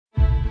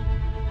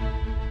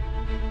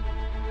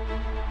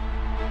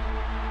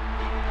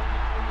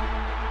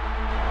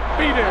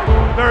need it.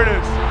 There it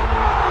is.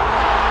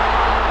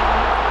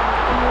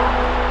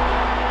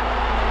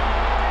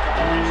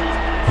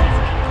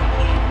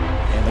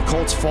 And the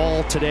Colts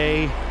fall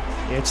today.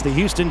 It's the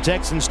Houston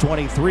Texans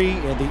 23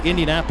 and the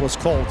Indianapolis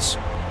Colts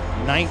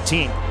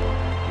 19.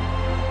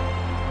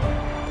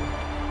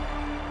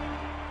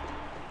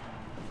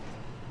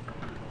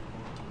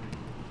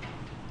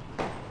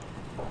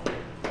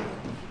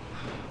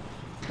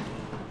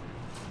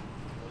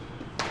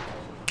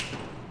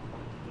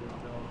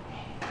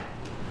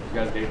 You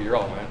guys gave it your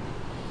all, man.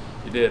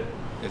 You did.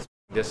 It's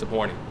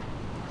disappointing.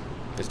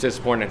 It's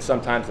disappointing, and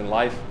sometimes in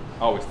life,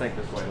 I always think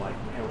this way, like,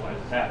 man, why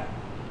does this happen?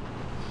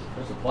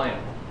 There's a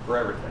plan for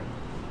everything.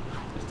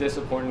 As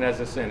disappointing as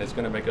it's in, it's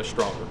going to make us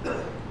stronger.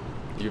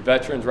 You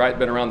veterans, right,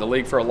 been around the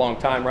league for a long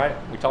time, right?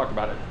 We talked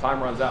about it.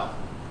 Time runs out.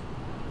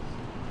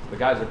 The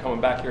guys that are coming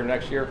back here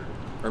next year,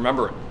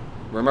 remember it.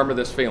 Remember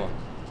this feeling,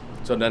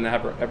 so it doesn't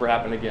ever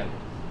happen again.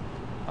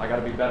 I got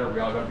to be better. We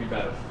all got to be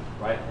better,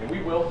 right? And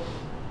we will,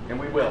 and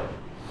we will.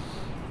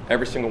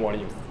 Every single one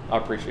of you. I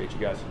appreciate you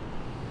guys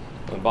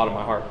from the bottom of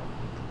my heart.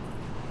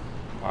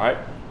 All right?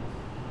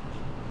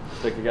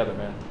 Stick together,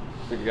 man.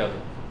 Stick together.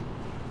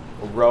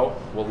 We'll grow,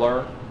 we'll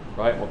learn,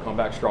 right? We'll come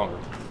back stronger.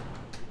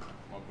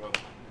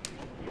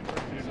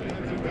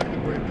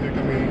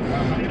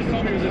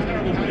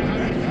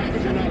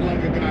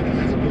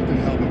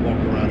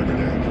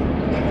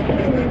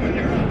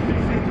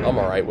 I'm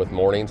all right with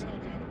mornings.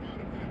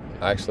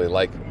 I actually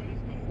like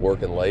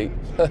working late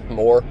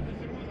more.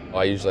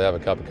 I usually have a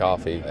cup of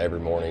coffee every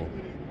morning.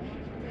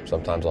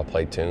 Sometimes I'll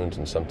play tunes,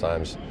 and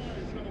sometimes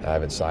I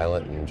have it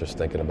silent and just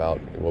thinking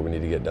about what we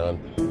need to get done.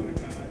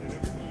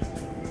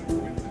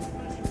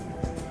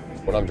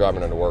 When I'm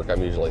driving into work,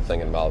 I'm usually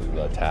thinking about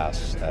the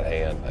tasks at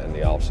hand in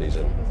the off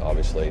season.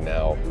 Obviously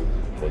now,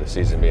 with the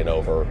season being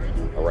over,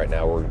 right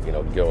now we're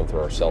going through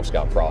our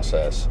self-scout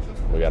process.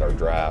 We got our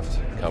draft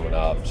coming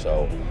up,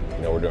 so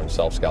we're doing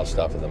self-scout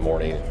stuff in the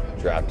morning,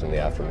 draft in the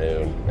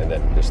afternoon, and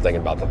then just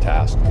thinking about the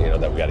task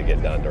that we got to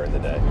get done during the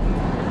day.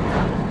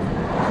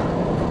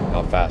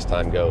 How fast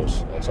time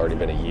goes. It's already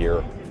been a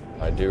year.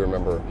 I do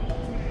remember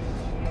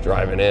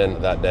driving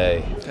in that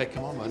day. Hey,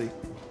 come on, buddy.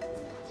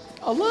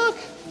 Oh, look!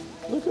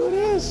 Look who it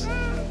is.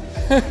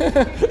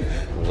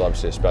 It was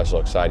obviously a special,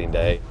 exciting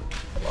day.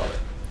 Love it.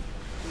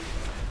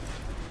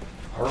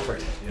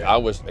 Perfect. Yeah. I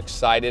was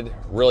excited,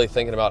 really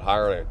thinking about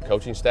hiring a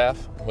coaching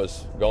staff.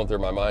 Was going through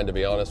my mind, to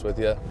be honest with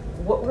you.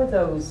 What were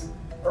those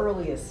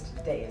earliest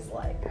days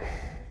like?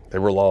 They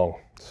were long.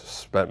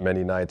 Spent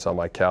many nights on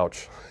my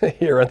couch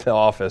here at the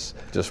office,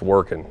 just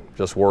working,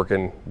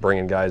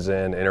 bringing guys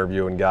in,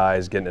 interviewing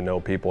guys, getting to know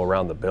people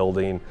around the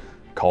building,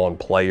 calling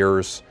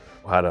players.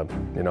 I had a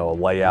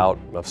layout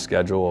of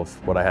schedule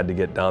of what I had to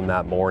get done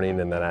that morning,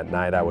 and then at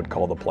night I would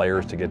call the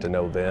players to get to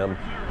know them.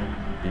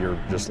 You're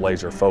just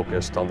laser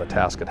focused on the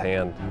task at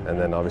hand, and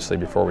then obviously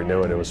before we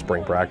knew it, it was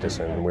spring practice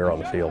and we were on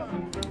the field.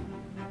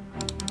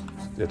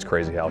 It's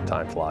crazy how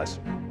time flies.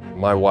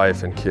 My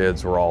wife and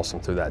kids were awesome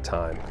through that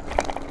time.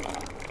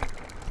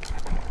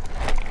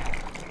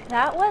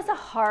 That was a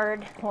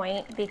hard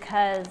point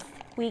because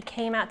we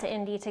came out to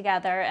Indy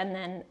together, and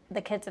then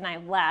the kids and I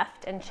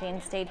left and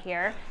Shane stayed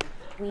here.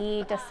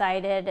 We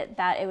decided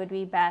that it would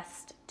be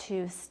best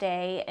to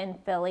stay in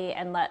Philly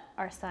and let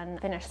our son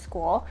finish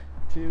school.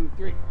 2,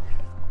 3.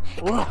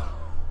 Whoa.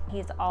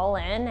 He's all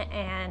in,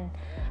 and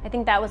I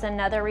think that was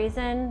another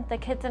reason the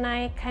kids and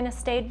I kind of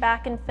stayed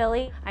back in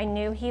Philly. I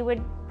knew he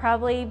would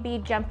probably be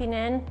jumping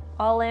in,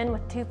 all in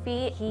with 2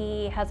 feet.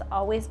 He has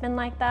always been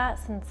like that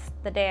since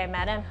the day I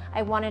met him.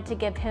 I wanted to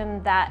give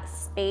him that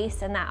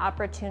space and that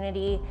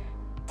opportunity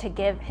to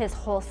give his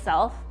whole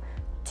self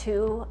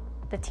to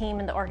the team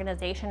and the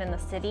organization and the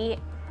city.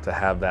 To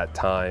have that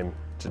time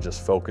to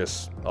just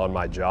focus on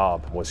my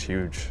job was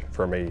huge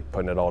for me,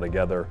 putting it all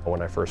together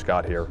when I first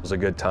got here. It was a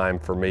good time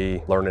for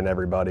me, learning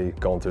everybody,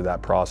 going through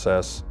that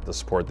process. The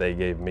support they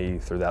gave me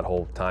through that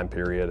whole time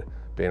period,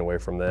 being away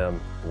from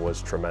them,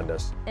 was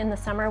tremendous. In the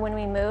summer when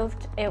we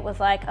moved, it was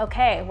like,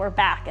 okay, we're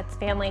back, it's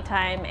family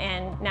time,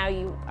 and now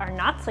you are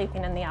not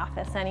sleeping in the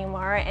office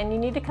anymore, and you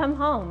need to come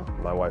home.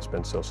 My wife's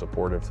been so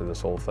supportive through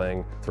this whole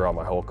thing, throughout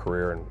my whole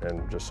career,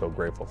 and just so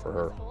grateful for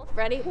her.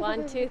 Ready?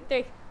 1, 2,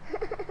 3.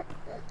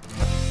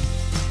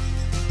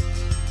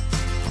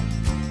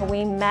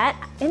 We met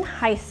in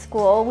high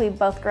school. We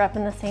both grew up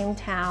in the same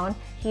town.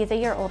 He's a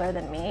year older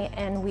than me,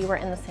 and we were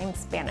in the same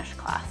Spanish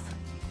class.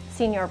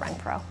 Senior run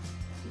pro.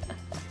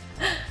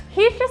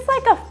 He's just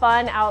like a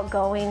fun,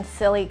 outgoing,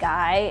 silly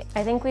guy.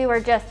 I think we were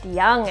just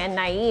young and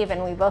naive,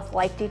 and we both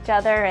liked each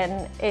other,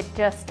 and it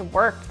just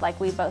worked. Like,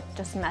 we both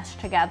just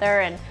meshed together,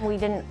 and we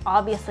didn't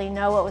obviously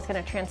know what was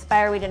going to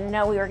transpire. We didn't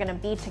know we were going to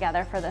be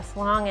together for this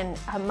long, and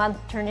a month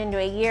turned into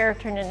a year,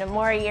 turned into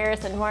more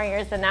years, and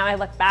now I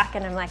look back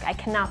and I'm like, I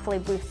cannot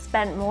believe we've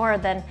spent more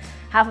than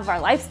half of our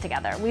lives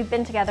together. We've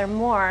been together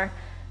more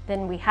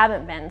than we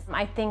haven't been.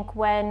 I think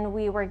when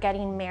we were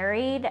getting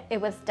married, it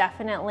was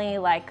definitely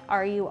like,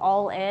 are you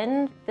all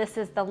in? This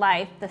is the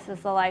life, this is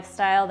the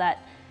lifestyle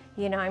that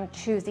You know, I'm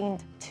choosing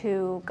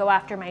to go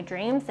after my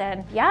dreams,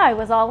 and yeah, I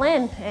was all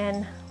in,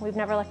 and we've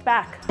never looked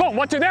back. Boom,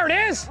 1, 2, there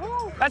it is.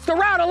 That's the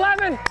route,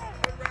 11.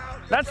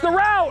 That's the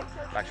route.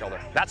 Back shoulder,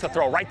 that's the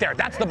throw right there.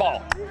 That's the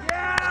ball.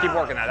 Just keep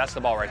working that, that's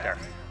the ball right there.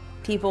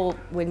 People,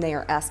 when they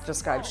are asked to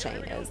describe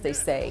Shane, as they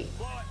say,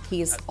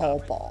 he's all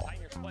ball.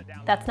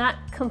 That's not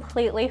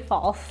completely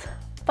false,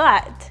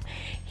 but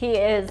he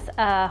is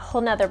a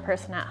whole nother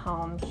person at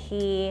home.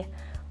 He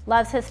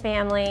loves his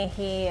family.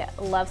 He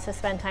loves to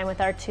spend time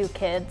with our 2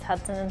 kids,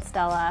 Hudson and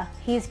Stella.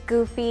 He's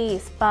goofy,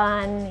 he's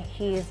fun.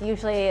 He's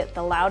usually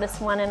the loudest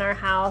one in our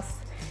house.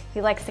 He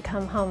likes to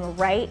come home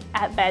right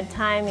at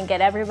bedtime and get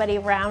everybody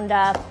round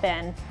up,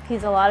 and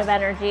he's a lot of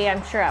energy,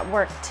 I'm sure at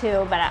work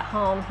too, but at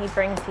home he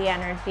brings the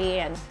energy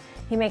and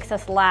he makes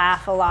us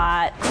laugh a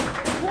lot.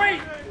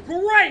 Great,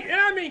 and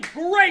I mean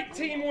great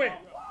team win.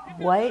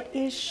 What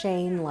is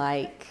Shane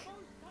like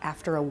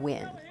after a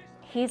win?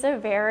 He's a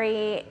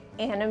very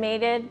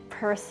animated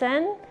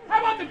person. How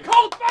about the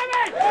Colts,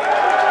 baby?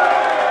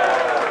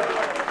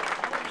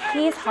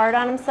 He's hard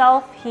on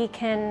himself. He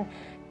can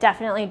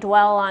definitely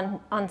dwell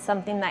on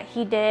something that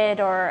he did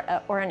or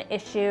an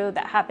issue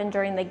that happened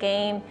during the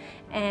game.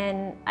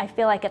 And I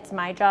feel like it's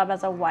my job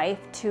as a wife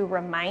to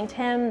remind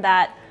him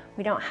that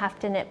we don't have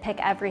to nitpick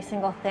every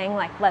single thing.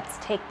 Like, let's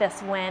take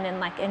this win and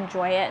like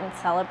enjoy it and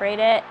celebrate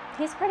it.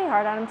 He's pretty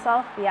hard on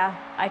himself, yeah.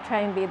 I try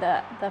and be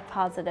the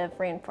positive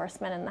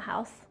reinforcement in the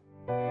house.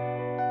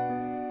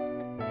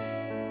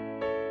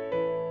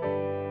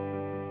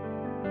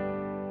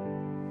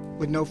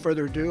 With no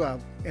further ado, I'll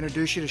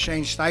introduce you to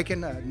Shane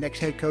Steichen, next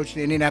head coach of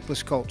the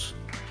Indianapolis Colts.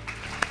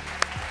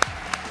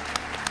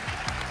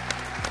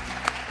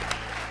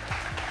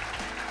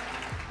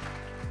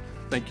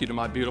 Thank you to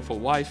my beautiful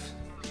wife,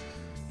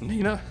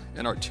 Nina,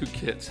 and our 2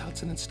 kids,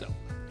 Hudson and Stella.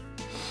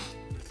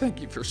 Thank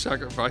you for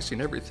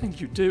sacrificing everything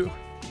you do,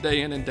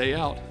 day in and day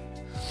out,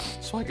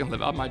 so I can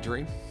live out my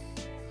dream.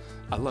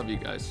 I love you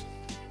guys,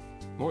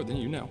 more than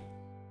you know.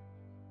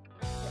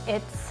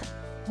 It's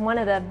one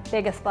of the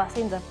biggest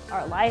blessings of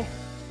our life.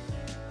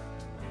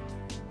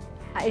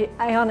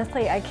 I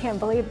honestly, I can't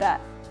believe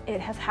that it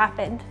has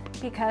happened,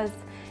 because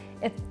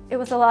it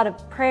was a lot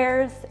of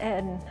prayers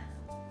and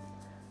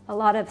a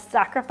lot of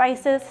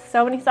sacrifices,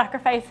 so many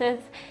sacrifices,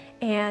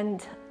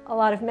 and a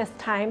lot of missed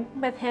time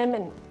with him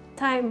and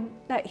time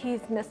that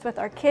he's missed with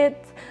our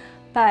kids.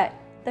 But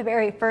the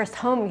very first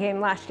home game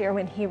last year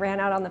when he ran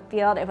out on the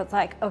field, it was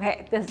like,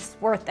 okay, this is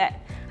worth it.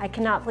 I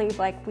cannot believe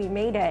like we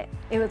made it.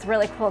 It was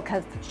really cool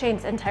because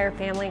Shane's entire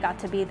family got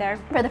to be there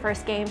for the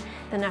first game.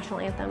 The national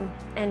anthem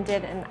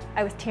ended and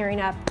I was tearing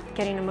up,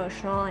 getting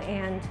emotional,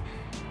 and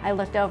I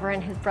looked over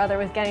and his brother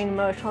was getting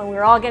emotional, and we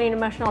were all getting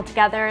emotional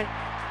together.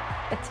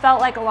 It's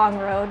felt like a long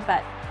road,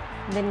 but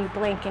then you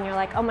blink and you're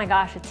like, oh my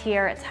gosh, it's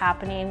here, it's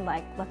happening,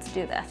 like, let's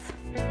do this.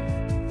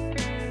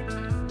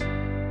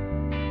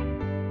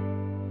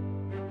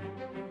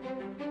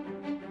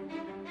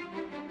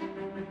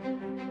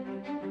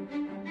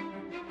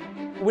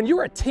 When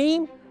you're a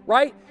team,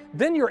 right,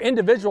 then your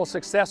individual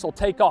success will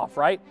take off,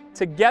 right?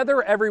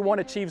 Together, everyone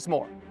achieves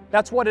more.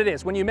 That's what it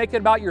is. When you make it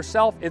about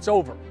yourself, it's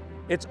over.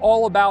 It's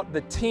all about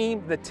the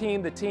team,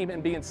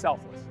 and being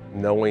selfless.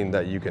 Knowing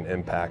that you can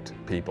impact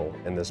people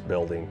in this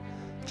building,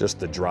 just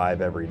the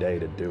drive every day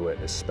to do it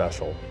is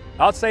special.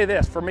 I'll say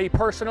this, for me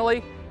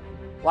personally,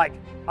 like,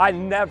 I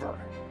never,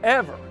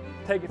 ever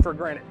take it for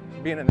granted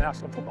being in the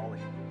National Football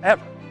League,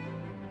 ever.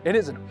 It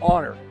is an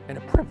honor and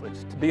a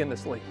privilege to be in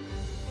this league.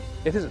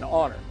 It is an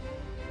honor.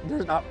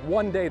 There's not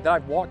one day that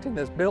I've walked in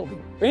this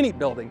building, any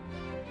building,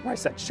 where I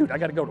said, shoot, I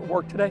gotta go to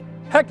work today.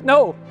 Heck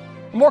no,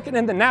 I'm working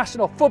in the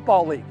National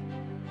Football League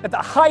at the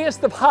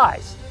highest of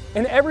highs.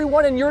 And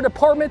everyone in your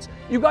departments,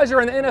 you guys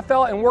are in the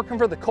NFL and working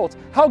for the Colts.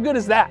 How good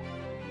is that?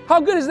 How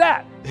good is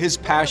that? His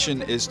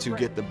passion is to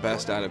get the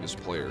best out of his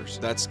players.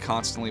 That's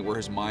constantly where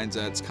his mind's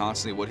at. It's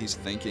constantly what he's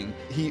thinking.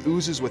 He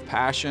oozes with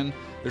passion.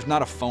 There's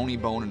not a phony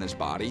bone in his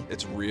body.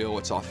 It's real,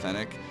 it's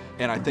authentic.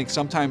 And I think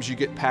sometimes you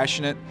get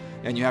passionate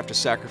and you have to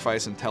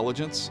sacrifice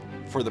intelligence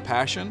for the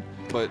passion,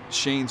 but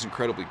Shane's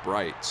incredibly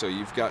bright. So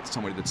you've got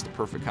somebody that's the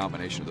perfect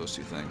combination of those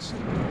two things.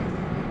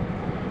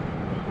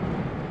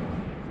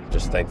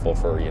 Just thankful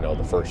for, you know,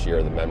 the first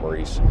year, the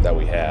memories that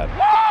we had.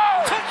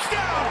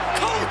 Touchdown!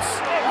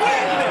 Colts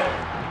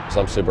win!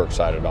 So I'm super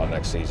excited about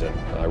next season.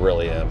 I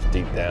really am.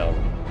 Deep down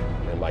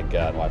in my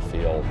gut, I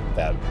feel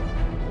that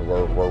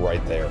we're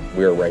right there.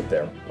 We're right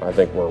there. I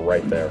think we're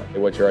right there.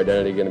 What's your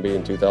identity going to be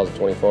in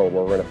 2024?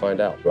 We're going to find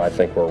out. I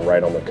think we're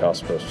right on the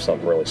cusp of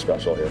something really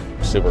special here.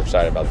 Super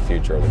excited about the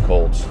future of the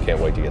Colts.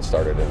 Can't wait to get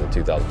started in the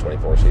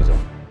 2024 season.